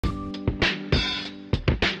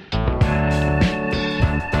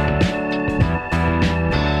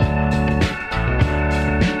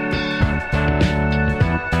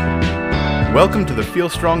Welcome to the Feel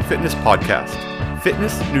Strong Fitness Podcast.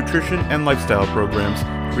 Fitness, nutrition, and lifestyle programs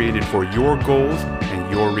created for your goals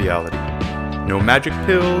and your reality. No magic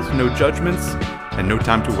pills, no judgments, and no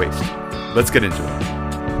time to waste. Let's get into it.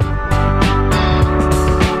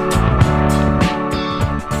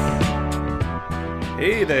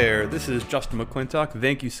 Hey there, this is Justin McClintock.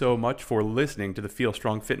 Thank you so much for listening to the Feel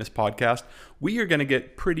Strong Fitness Podcast. We are going to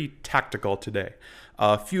get pretty tactical today.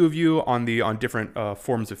 A few of you on different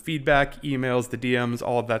forms of feedback, emails, the DMs,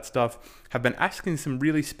 all of that stuff, have been asking some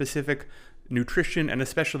really specific nutrition and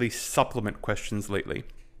especially supplement questions lately.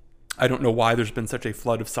 I don't know why there's been such a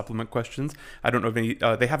flood of supplement questions. I don't know if any,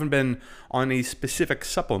 they haven't been on any specific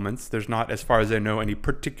supplements. There's not, as far as I know, any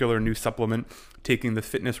particular new supplement taking the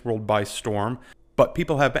fitness world by storm. But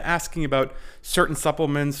people have been asking about certain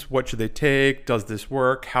supplements. What should they take? Does this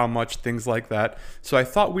work? How much? Things like that. So I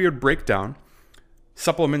thought we would break down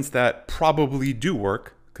supplements that probably do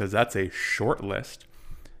work, because that's a short list.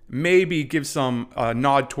 Maybe give some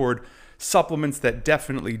nod toward supplements that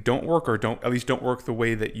definitely don't work, or at least don't work the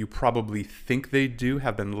way that you probably think they do,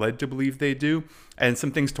 have been led to believe they do, and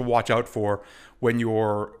some things to watch out for when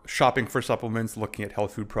you're shopping for supplements, looking at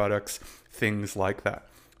health food products, things like that.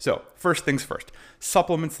 So first things first,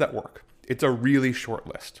 supplements that work. It's a really short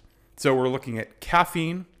list. So we're looking at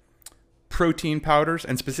caffeine, protein powders,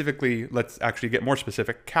 and specifically, let's actually get more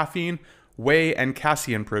specific, caffeine, whey and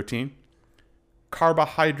casein protein,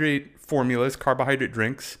 carbohydrate formulas, carbohydrate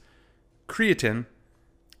drinks, creatine,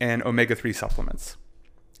 and omega-3 supplements.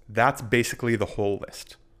 That's basically the whole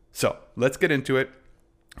list. So let's get into it.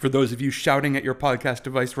 For those of you shouting at your podcast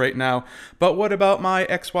device right now, but what about my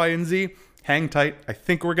X, Y, and Z? Hang tight. I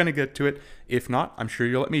think we're going to get to it. If not, I'm sure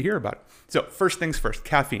you'll let me hear about it. So first things first,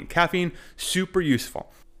 caffeine. Caffeine, super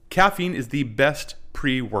useful. Caffeine is the best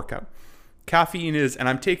pre-workout. Caffeine is, and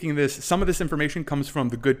I'm taking this, some of this information comes from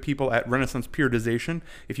the good people at Renaissance Periodization.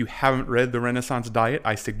 If you haven't read the Renaissance Diet,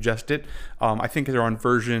 I suggest it. I think they're on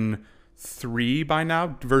version 3 by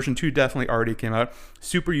now. Version 2 definitely already came out.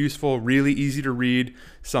 Super useful, really easy to read,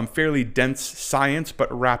 some fairly dense science,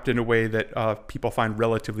 but wrapped in a way that people find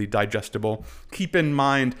relatively digestible. Keep in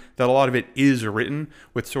mind that a lot of it is written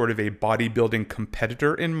with sort of a bodybuilding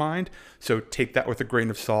competitor in mind, so take that with a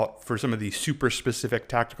grain of salt. For some of the super specific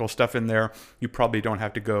tactical stuff in there, you probably don't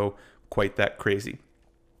have to go quite that crazy.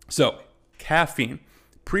 So, caffeine,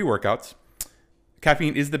 pre-workouts.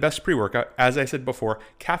 Caffeine is the best pre-workout. As I said before,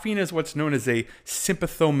 caffeine is what's known as a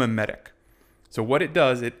sympathomimetic. So what it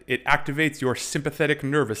does, it activates your sympathetic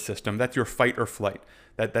nervous system. That's your fight or flight.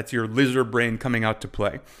 That's your lizard brain coming out to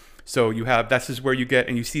play. So this is where you get,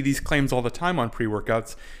 and you see these claims all the time on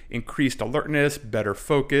pre-workouts, increased alertness, better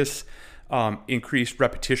focus, increased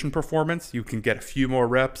repetition performance. You can get a few more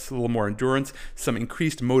reps, a little more endurance, some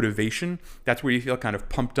increased motivation. That's where you feel kind of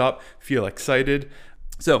pumped up, feel excited.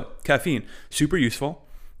 So caffeine, super useful.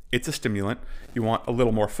 It's a stimulant. You want a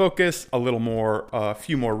little more focus, a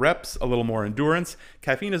few more reps, a little more endurance.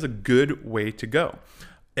 Caffeine is a good way to go.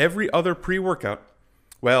 Every other pre-workout,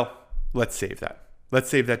 well, let's save that.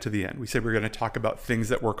 Let's save that to the end. We said we're going to talk about things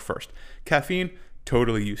that work first. Caffeine,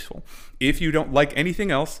 totally useful. If you don't like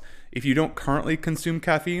anything else, if you don't currently consume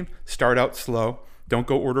caffeine, start out slow. Don't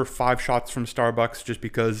go order 5 shots from Starbucks just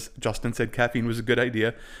because Justin said caffeine was a good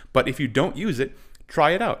idea. But if you don't use it,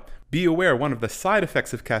 try it out. Be aware one of the side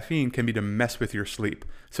effects of caffeine can be to mess with your sleep.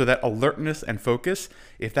 So that alertness and focus,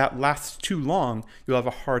 if that lasts too long, you'll have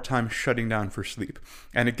a hard time shutting down for sleep.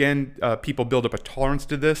 And again, people build up a tolerance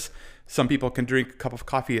to this. Some people can drink a cup of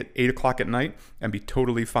coffee at 8 o'clock at night and be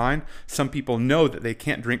totally fine. Some people know that they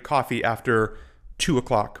can't drink coffee after 2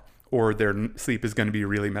 o'clock or their sleep is going to be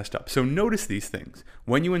really messed up. So notice these things.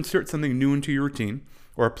 When you insert something new into your routine,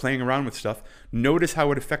 or playing around with stuff, notice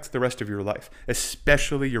how it affects the rest of your life,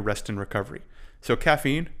 especially your rest and recovery. So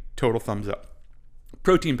caffeine, total thumbs up.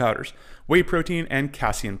 Protein powders, whey protein and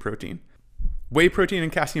casein protein. Whey protein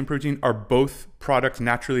and casein protein are both products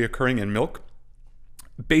naturally occurring in milk.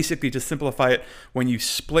 Basically, to simplify it, when you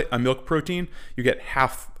split a milk protein, you get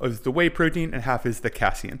half of the whey protein and half is the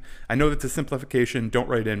casein. I know that's a simplification, don't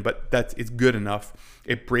write in, but it's good enough.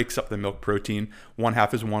 It breaks up the milk protein. One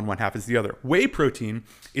half is one half is the other. Whey protein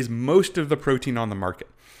is most of the protein on the market,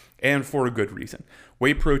 and for a good reason.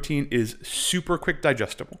 Whey protein is super quick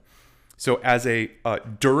digestible. So as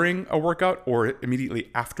during a workout or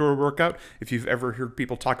immediately after a workout, if you've ever heard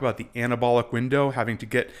people talk about the anabolic window, having to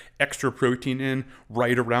get extra protein in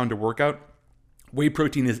right around a workout, whey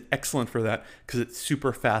protein is excellent for that because it's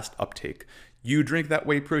super fast uptake. You drink that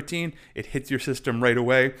whey protein, it hits your system right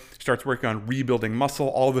away, starts working on rebuilding muscle,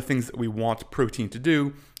 all the things that we want protein to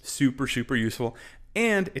do. Super, super useful.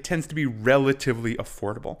 and it tends to be relatively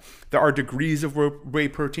affordable. There are degrees of whey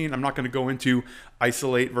protein. I'm not going to go into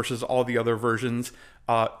isolate versus all the other versions.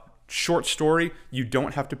 Short story, you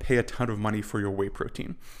don't have to pay a ton of money for your whey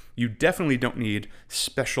protein. You definitely don't need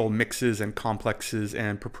special mixes and complexes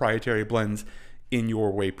and proprietary blends in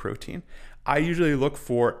your whey protein. I usually look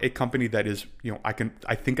for a company that is, I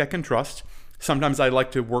think I can trust. Sometimes I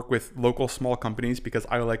like to work with local small companies because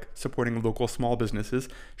I like supporting local small businesses.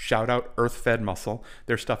 Shout out Earth Fed Muscle.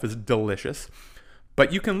 Their stuff is delicious.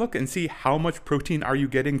 But you can look and see how much protein are you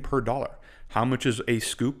getting per dollar. How much is a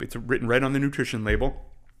scoop? It's written right on the nutrition label.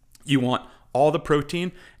 You want all the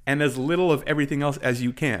protein and as little of everything else as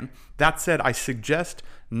you can. That said, I suggest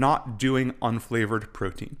not doing unflavored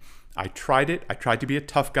protein. I tried it. I tried to be a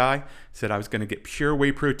tough guy, said I was going to get pure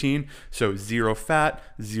whey protein, so 0 fat,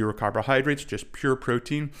 0 carbohydrates, just pure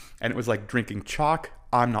protein, and it was like drinking chalk.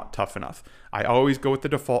 I'm not tough enough. I always go with the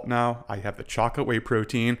default now. I have the chocolate whey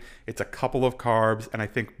protein. It's a couple of carbs, and I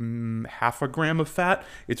think half a gram of fat.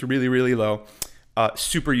 It's really, really low.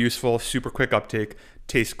 Super useful, super quick uptake,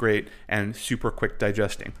 tastes great, and super quick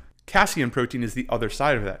digesting. Casein protein is the other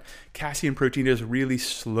side of that. Casein protein is really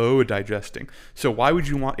slow digesting. So why would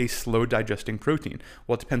you want a slow digesting protein?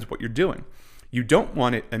 Well, it depends what you're doing. You don't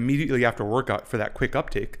want it immediately after workout for that quick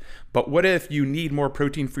uptake. But what if you need more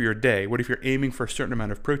protein for your day? What if you're aiming for a certain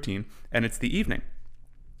amount of protein and it's the evening?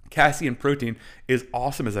 Casein protein is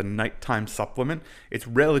awesome as a nighttime supplement. It's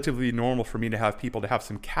relatively normal for me to have people to have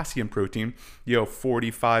some casein protein,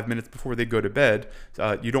 45 minutes before they go to bed.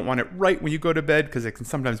 You don't want it right when you go to bed because it can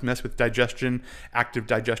sometimes mess with digestion. Active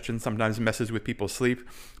digestion sometimes messes with people's sleep.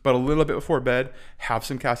 But a little bit before bed, have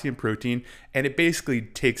some casein protein, and it basically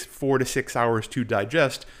takes 4 to 6 hours to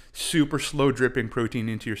digest. Super slow dripping protein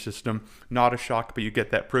into your system. Not a shock, but you get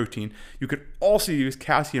that protein. You could also use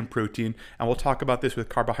casein protein, and we'll talk about this with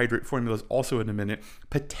carbohydrate formulas also in a minute,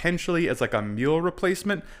 potentially as like a meal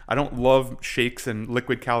replacement. I don't love shakes and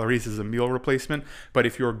liquid calories as a meal replacement, but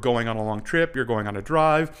if you're going on a long trip, you're going on a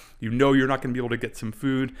drive, you're not going to be able to get some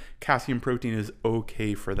food, casein protein is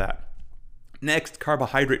okay for that. Next,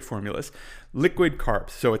 carbohydrate formulas. Liquid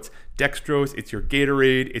carbs. So it's dextrose, it's your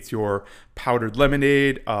Gatorade, it's your powdered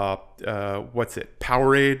lemonade. Powerade.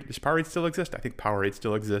 Does Powerade still exist? I think Powerade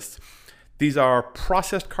still exists. These are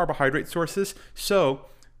processed carbohydrate sources, so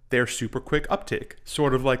they're super quick uptake,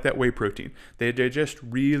 sort of like that whey protein. They digest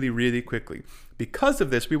really, really quickly. Because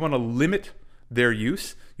of this, we want to limit their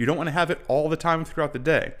use. You don't want to have it all the time throughout the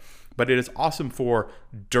day. But it is awesome for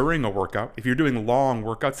during a workout. If you're doing long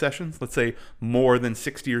workout sessions, let's say more than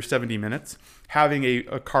 60 or 70 minutes, having a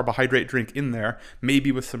carbohydrate drink in there,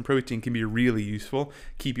 maybe with some protein, can be really useful.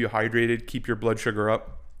 Keep you hydrated, keep your blood sugar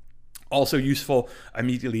up. Also useful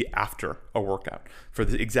immediately after a workout for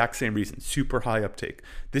the exact same reason, super high uptake.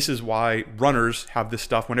 This is why runners have this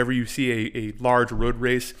stuff. Whenever you see a large road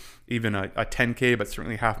race, even a 10K, but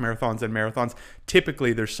certainly half marathons and marathons,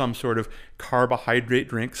 typically there's some sort of carbohydrate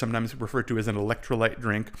drink, sometimes referred to as an electrolyte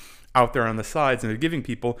drink, out there on the sides, and they're giving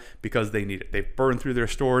people because they need it. They've burned through their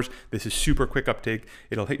stores. This is super quick uptake.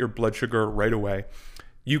 It'll hit your blood sugar right away.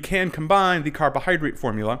 You can combine the carbohydrate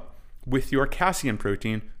formula with your casein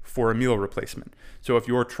protein for a meal replacement. So if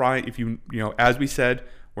as we said,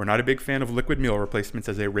 we're not a big fan of liquid meal replacements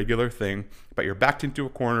as a regular thing, but you're backed into a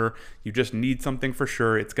corner, you just need something for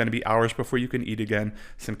sure. It's going to be hours before you can eat again.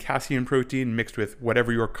 Some casein protein mixed with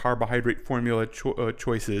whatever your carbohydrate formula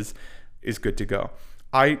choice is good to go.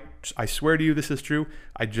 I swear to you this is true.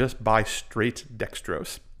 I just buy straight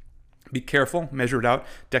dextrose. Be careful, measure it out.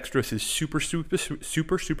 Dextrose is super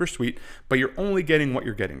sweet, but you're only getting what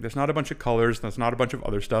you're getting. There's not a bunch of colors, there's not a bunch of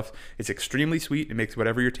other stuff. It's extremely sweet. It makes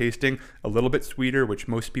whatever you're tasting a little bit sweeter, which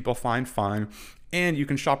most people find fine. And you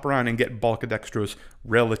can shop around and get bulk of dextrose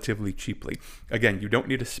relatively cheaply. Again, you don't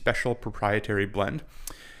need a special proprietary blend.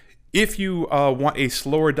 If you want a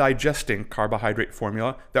slower digesting carbohydrate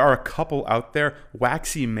formula, there are a couple out there.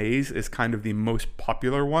 Waxy maize is kind of the most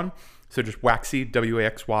popular one. So just waxy,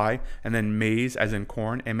 W-A-X-Y, and then maize as in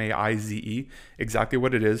corn, M-A-I-Z-E, exactly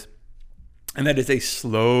what it is. And that is a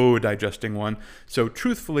slow digesting one. So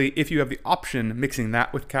truthfully, if you have the option, mixing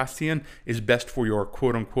that with casein is best for your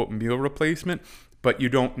quote unquote meal replacement, but you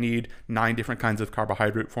don't need 9 different kinds of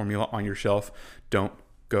carbohydrate formula on your shelf. Don't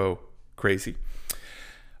go crazy.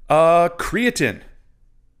 Creatine,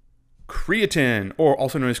 or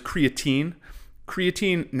also known as creatine.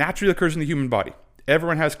 Creatine naturally occurs in the human body.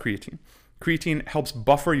 Everyone has creatine. Creatine helps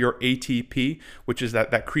buffer your ATP, which is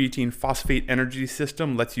that creatine phosphate energy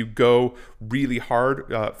system, lets you go really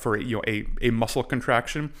hard for a muscle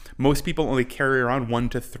contraction. Most people only carry around 1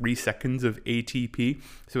 to 3 seconds of ATP,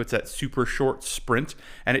 so it's that super short sprint,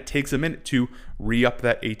 and it takes a minute to re-up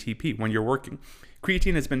that ATP when you're working.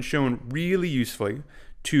 Creatine has been shown really usefully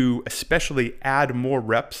to especially add more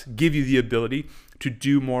reps, give you the ability to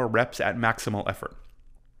do more reps at maximal effort.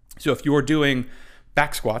 So if you're doing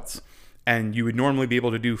back squats and you would normally be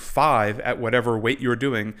able to do 5 at whatever weight you're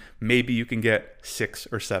doing, maybe you can get 6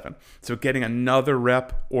 or 7. So getting another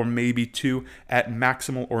rep or maybe 2 at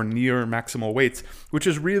maximal or near maximal weights, which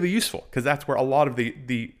is really useful because that's where a lot of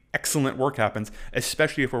the excellent work happens,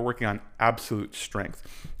 especially if we're working on absolute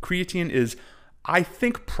strength. Creatine is, I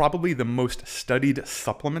think, probably the most studied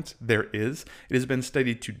supplement there is. It has been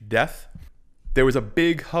studied to death. There was a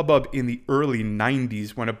big hubbub in the early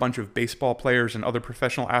 90s when a bunch of baseball players and other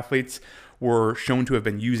professional athletes were shown to have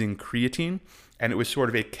been using creatine. And it was sort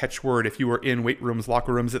of a catchword. If you were in weight rooms,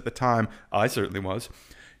 locker rooms at the time, I certainly was,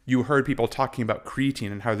 you heard people talking about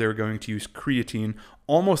creatine and how they were going to use creatine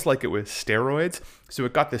almost like it was steroids. So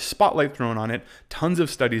it got this spotlight thrown on it, tons of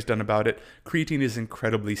studies done about it. Creatine is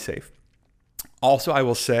incredibly safe. Also, I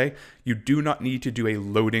will say, you do not need to do a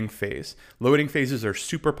loading phase. Loading phases are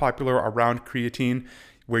super popular around creatine,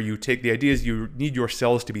 where you take, the idea is you need your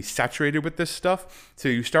cells to be saturated with this stuff. So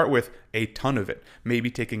you start with a ton of it, maybe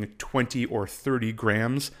taking 20 or 30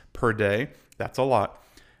 grams per day. That's a lot.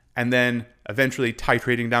 And then eventually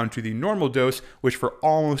titrating down to the normal dose, which for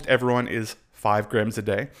almost everyone is 5 grams a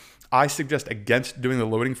day. I suggest against doing the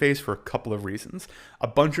loading phase for a couple of reasons. A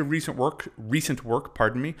bunch of recent work,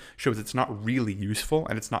 shows it's not really useful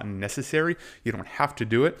and it's not necessary. You don't have to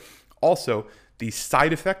do it. Also, the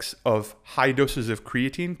side effects of high doses of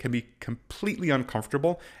creatine can be completely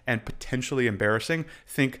uncomfortable and potentially embarrassing.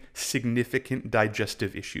 Think significant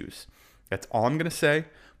digestive issues. That's all I'm going to say,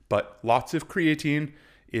 but lots of creatine,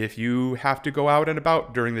 if you have to go out and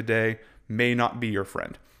about during the day, may not be your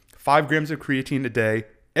friend. 5 grams of creatine a day,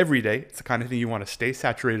 every day, it's the kind of thing you want to stay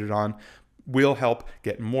saturated on, will help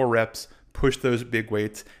get more reps, push those big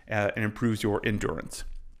weights, and improves your endurance.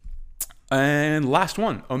 And last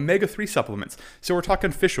one, omega-3 supplements. So we're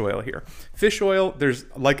talking fish oil here. Fish oil, there's,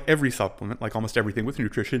 like every supplement, like almost everything with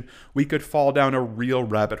nutrition, we could fall down a real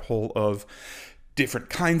rabbit hole of different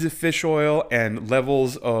kinds of fish oil and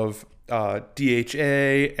levels of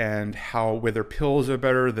DHA and whether pills are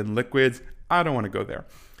better than liquids. I don't want to go there.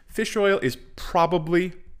 Fish oil is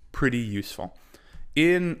probably pretty useful.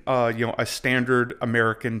 In a standard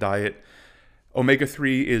American diet,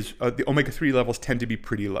 omega-3 is the omega-3 levels tend to be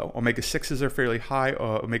pretty low. Omega-6s are fairly high,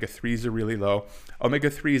 omega-3s are really low.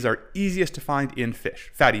 Omega-3s are easiest to find in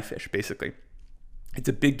fish, fatty fish basically. It's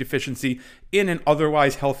a big deficiency in an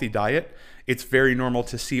otherwise healthy diet. It's very normal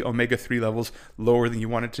to see omega-3 levels lower than you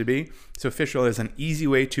want it to be. So fish oil is an easy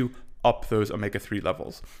way to up those omega-3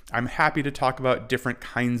 levels. I'm happy to talk about different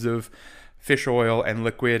kinds of fish oil and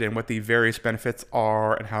liquid and what the various benefits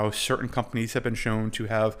are and how certain companies have been shown to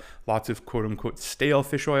have lots of quote-unquote stale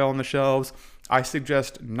fish oil on the shelves. I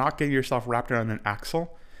suggest not getting yourself wrapped around an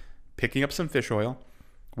axle, picking up some fish oil,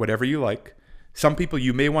 whatever you like. Some people,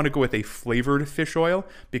 you may want to go with a flavored fish oil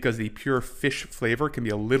because the pure fish flavor can be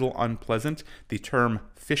a little unpleasant. The term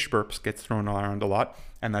fish burps gets thrown around a lot,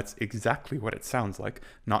 and that's exactly what it sounds like,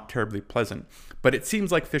 not terribly pleasant. But it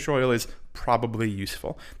seems like fish oil is probably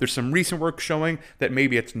useful. There's some recent work showing that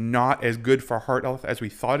maybe it's not as good for heart health as we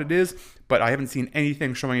thought it is, but I haven't seen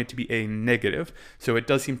anything showing it to be a negative. So it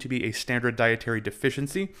does seem to be a standard dietary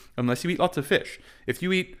deficiency unless you eat lots of fish. If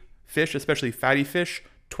you eat fish, especially fatty fish,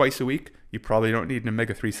 twice a week, you probably don't need an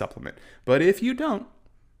omega-3 supplement. But if you don't,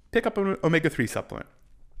 pick up an omega-3 supplement.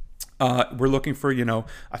 We're looking for,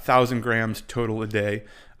 1,000 grams total a day,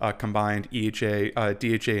 combined DHA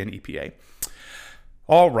and EPA.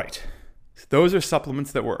 All right. Those are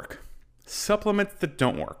supplements that work. Supplements that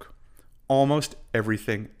don't work. Almost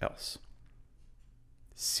everything else.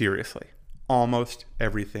 Seriously. Almost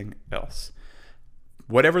everything else.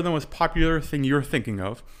 Whatever the most popular thing you're thinking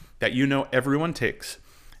of that everyone takes,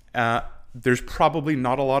 there's probably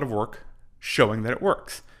not a lot of work showing that it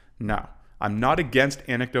works. Now, I'm not against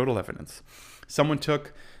anecdotal evidence. Someone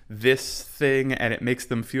took this thing and it makes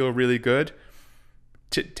them feel really good.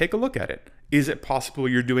 Take a look at it. Is it possible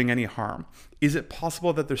you're doing any harm? Is it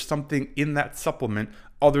possible that there's something in that supplement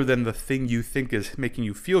other than the thing you think is making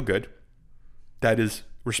you feel good that is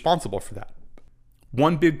responsible for that?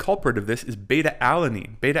 One big culprit of this is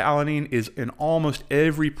beta-alanine. Beta-alanine is in almost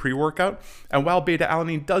every pre-workout, and while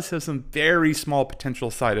beta-alanine does have some very small potential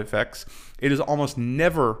side effects, it is almost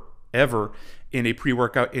never ever in a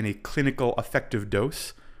pre-workout in a clinical effective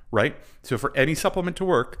dose, right? So for any supplement to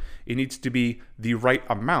work, it needs to be the right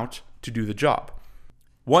amount to do the job.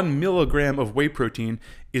 1 milligram of whey protein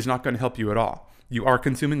is not going to help you at all. You are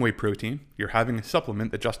consuming whey protein, you're having a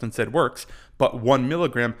supplement that Justin said works, but 1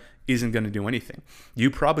 milligram isn't going to do anything.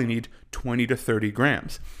 You probably need 20 to 30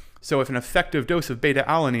 grams. So if an effective dose of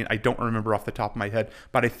beta-alanine, I don't remember off the top of my head,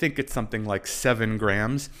 but I think it's something like 7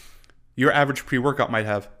 grams, your average pre-workout might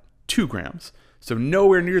have 2 grams. So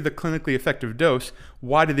nowhere near the clinically effective dose.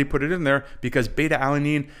 Why did they put it in there? Because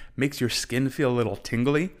beta-alanine makes your skin feel a little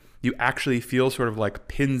tingly. You actually feel sort of like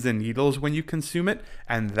pins and needles when you consume it.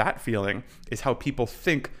 And that feeling is how people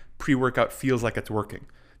think pre-workout feels like it's working.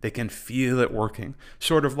 They can feel it working.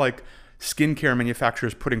 Sort of like skincare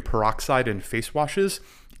manufacturers putting peroxide in face washes,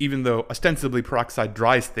 even though ostensibly peroxide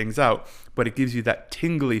dries things out, but it gives you that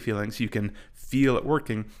tingly feeling so you can feel it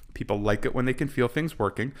working. People like it when they can feel things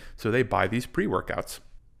working, so they buy these pre-workouts.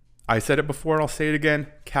 I said it before, I'll say it again,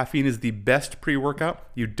 caffeine is the best pre-workout.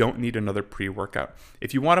 You don't need another pre-workout.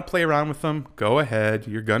 If you want to play around with them, go ahead,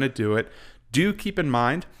 you're going to do it. Do keep in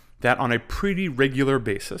mind that on a pretty regular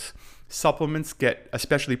basis, supplements get,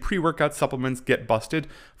 especially pre-workout supplements, get busted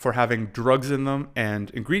for having drugs in them and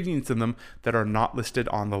ingredients in them that are not listed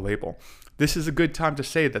on the label. This is a good time to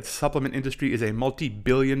say that the supplement industry is a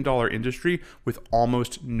multi-billion-dollar industry with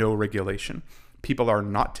almost no regulation. People are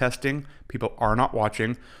not testing, people are not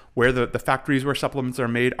watching. Where the factories where supplements are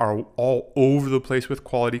made are all over the place with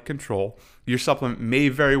quality control. Your supplement may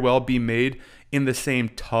very well be made in the same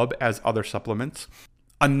tub as other supplements.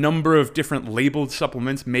 A number of different labeled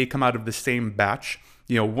supplements may come out of the same batch.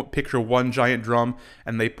 You know, picture one giant drum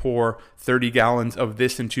and they pour 30 gallons of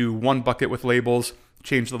this into one bucket with labels,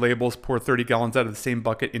 change the labels, pour 30 gallons out of the same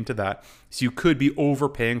bucket into that. So you could be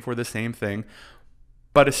overpaying for the same thing.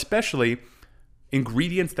 But especially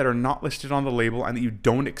ingredients that are not listed on the label and that you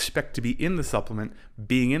don't expect to be in the supplement,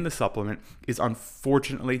 being in the supplement is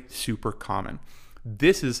unfortunately super common.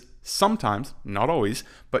 This is sometimes, not always,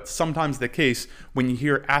 but sometimes the case when you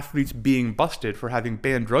hear athletes being busted for having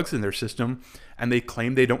banned drugs in their system and they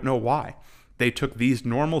claim they don't know why. They took these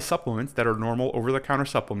normal supplements that are normal over-the-counter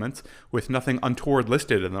supplements with nothing untoward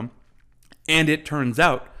listed in them, and it turns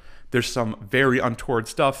out there's some very untoward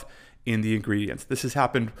stuff in the ingredients. This has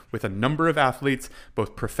happened with a number of athletes,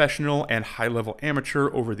 both professional and high-level amateur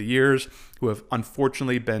over the years, who have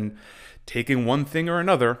unfortunately been taking one thing or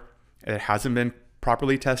another. It hasn't been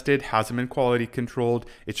properly tested, hasn't been quality controlled.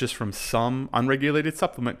 It's just from some unregulated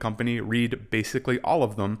supplement company, read basically all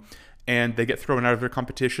of them, and they get thrown out of their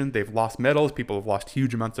competition. They've lost medals. People have lost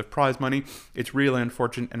huge amounts of prize money. It's really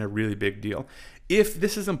unfortunate and a really big deal. If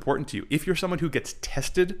this is important to you, if you're someone who gets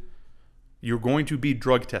tested, you're going to be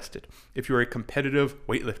drug tested. If you're a competitive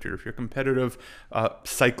weightlifter, if you're a competitive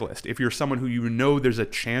cyclist, if you're someone who you know there's a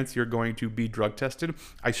chance you're going to be drug tested,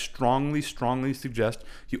 I strongly suggest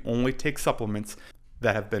you only take supplements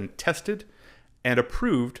that have been tested and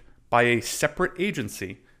approved by a separate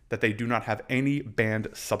agency that they do not have any banned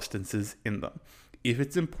substances in them. If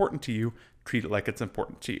it's important to you, treat it like it's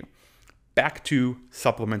important to you. Back to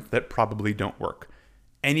supplements that probably don't work.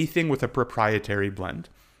 Anything with a proprietary blend.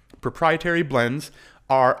 Proprietary blends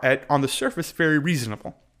are, on the surface, very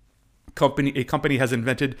reasonable. A company has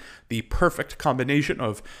invented the perfect combination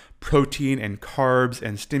of protein and carbs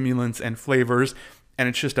and stimulants and flavors, and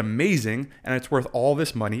it's just amazing, and it's worth all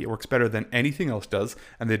this money. It works better than anything else does,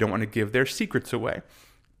 and they don't want to give their secrets away.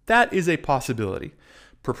 That is a possibility.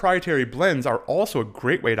 Proprietary blends are also a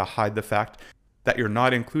great way to hide the fact that you're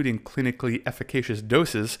not including clinically efficacious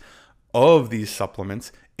doses of these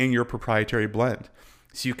supplements in your proprietary blend.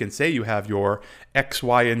 So you can say you have your X,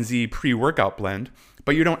 Y, and Z pre-workout blend,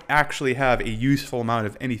 but you don't actually have a useful amount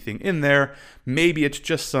of anything in there. Maybe it's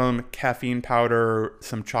just some caffeine powder,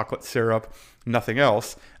 some chocolate syrup, nothing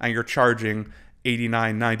else, and you're charging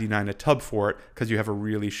 $89.99 a tub for it because you have a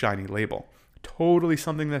really shiny label. Totally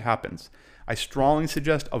something that happens. I strongly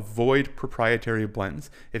suggest avoid proprietary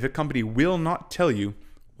blends. If a company will not tell you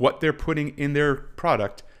what they're putting in their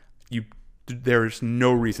product, there's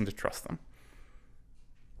no reason to trust them.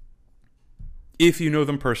 If you know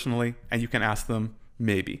them personally and you can ask them,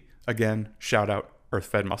 maybe. Again, shout out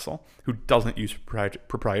EarthFed Muscle, who doesn't use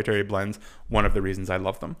proprietary blends, one of the reasons I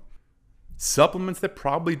love them. Supplements that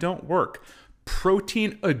probably don't work.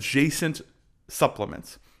 Protein adjacent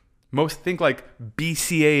supplements. Most think like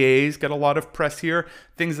BCAAs get a lot of press here,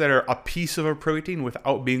 things that are a piece of a protein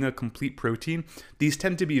without being a complete protein. These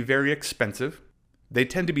tend to be very expensive. They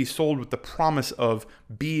tend to be sold with the promise of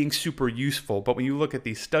being super useful. But when you look at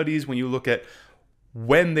these studies, when you look at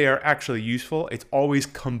when they are actually useful, it's always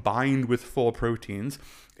combined with full proteins.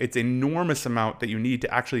 It's an enormous amount that you need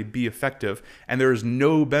to actually be effective, and there's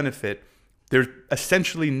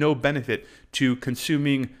essentially no benefit to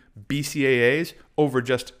consuming BCAAs over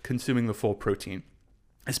just consuming the full protein,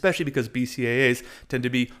 especially because BCAAs tend to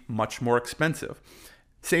be much more expensive.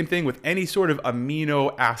 Same thing with any sort of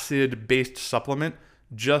amino acid based supplement,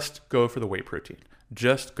 just go for the whey protein.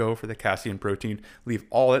 Just go for the casein protein. Leave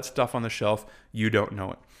all that stuff on the shelf. You don't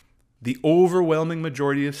know it. The overwhelming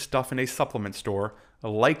majority of stuff in a supplement store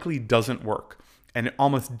likely doesn't work. And it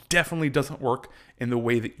almost definitely doesn't work in the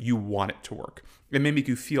way that you want it to work. It may make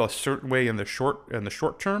you feel a certain way in the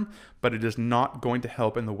short term, but it is not going to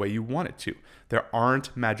help in the way you want it to. There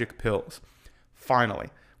aren't magic pills. Finally,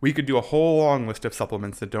 we could do a whole long list of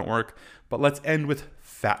supplements that don't work, but let's end with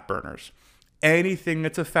fat burners. Anything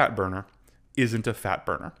that's a fat burner isn't a fat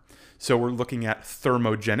burner. So we're looking at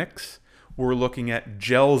thermogenics. We're looking at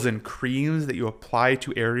gels and creams that you apply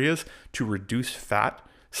to areas to reduce fat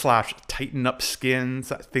 / tighten up skin,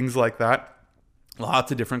 things like that.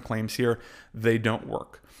 Lots of different claims here. They don't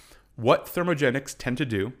work. What thermogenics tend to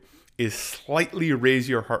do is slightly raise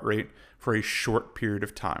your heart rate for a short period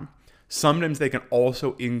of time. Sometimes they can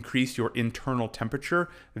also increase your internal temperature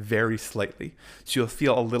very slightly. So you'll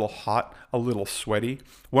feel a little hot, a little sweaty.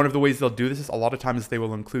 One of the ways they'll do this is a lot of times they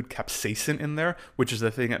will include capsaicin in there, which is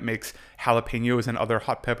the thing that makes jalapenos and other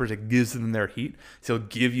hot peppers. It gives them their heat. So it'll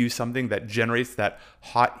give you something that generates that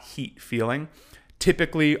hot heat feeling.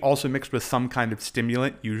 Typically also mixed with some kind of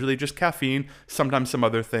stimulant, usually just caffeine, sometimes some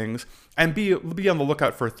other things. And be on the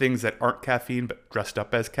lookout for things that aren't caffeine but dressed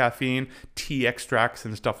up as caffeine, tea extracts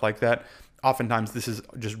and stuff like that. Oftentimes this is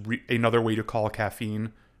just another way to call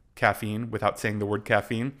caffeine without saying the word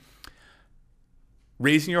caffeine.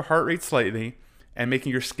 Raising your heart rate slightly and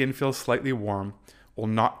making your skin feel slightly warm will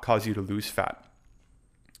not cause you to lose fat.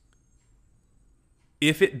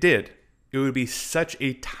 If it did, it would be such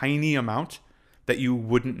a tiny amount that you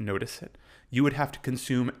wouldn't notice it. You would have to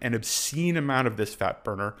consume an obscene amount of this fat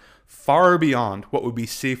burner, far beyond what would be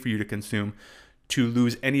safe for you to consume to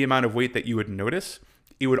lose any amount of weight that you would notice.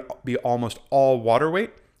 It would be almost all water weight.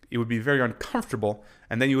 It would be very uncomfortable,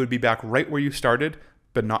 and then you would be back right where you started,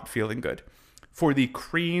 but not feeling good. For the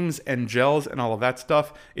creams and gels and all of that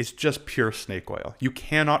stuff, it's just pure snake oil. You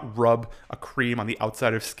cannot rub a cream on the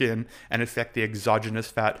outside of skin and affect the exogenous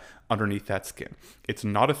fat underneath that skin. It's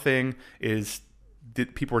not a thing.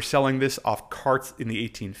 People were selling this off carts in the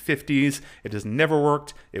 1850s. It has never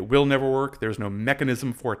worked. It will never work. There's no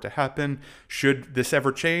mechanism for it to happen. Should this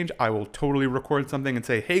ever change, I will totally record something and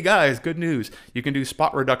say, hey guys, good news. You can do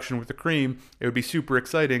spot reduction with the cream. It would be super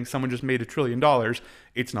exciting. Someone just made $1 trillion.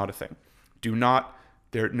 It's not a thing.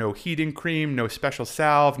 No heating cream, no special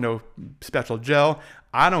salve, no special gel.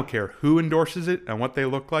 I don't care who endorses it and what they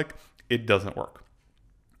look like. It doesn't work.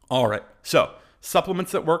 All right. So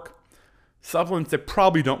supplements that work, supplements that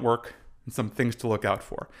probably don't work, and some things to look out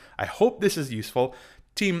for. I hope this is useful.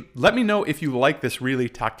 Team, let me know if you like this really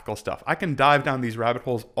tactical stuff. I can dive down these rabbit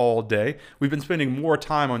holes all day. We've been spending more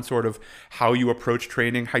time on sort of how you approach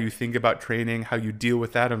training, how you think about training, how you deal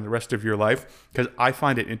with that in the rest of your life, because I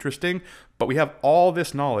find it interesting. But we have all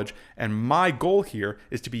this knowledge, and my goal here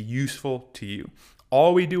is to be useful to you.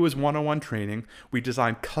 All we do is one-on-one training. We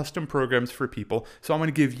design custom programs for people. So I'm going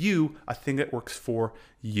to give you a thing that works for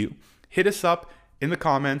you. Hit us up in the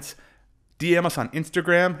comments. DM us on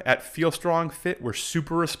Instagram at FeelStrongFit. We're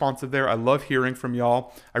super responsive there. I love hearing from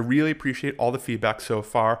y'all. I really appreciate all the feedback so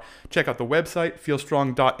far. Check out the website,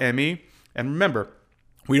 feelstrong.me. And remember,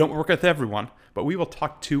 we don't work with everyone, but we will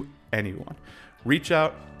talk to anyone. Reach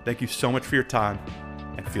out. Thank you so much for your time,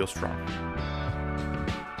 and feel strong.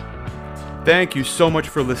 Thank you so much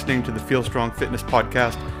for listening to the Feel Strong Fitness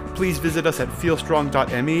Podcast. Please visit us at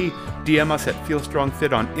feelstrong.me, DM us at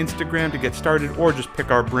feelstrongfit on Instagram to get started, or just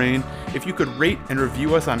pick our brain. If you could rate and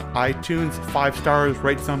review us on iTunes, 5 stars,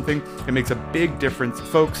 write something, it makes a big difference.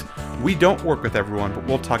 Folks, we don't work with everyone, but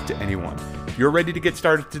we'll talk to anyone. If you're ready to get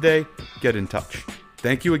started today, get in touch.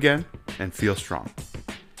 Thank you again, and feel strong.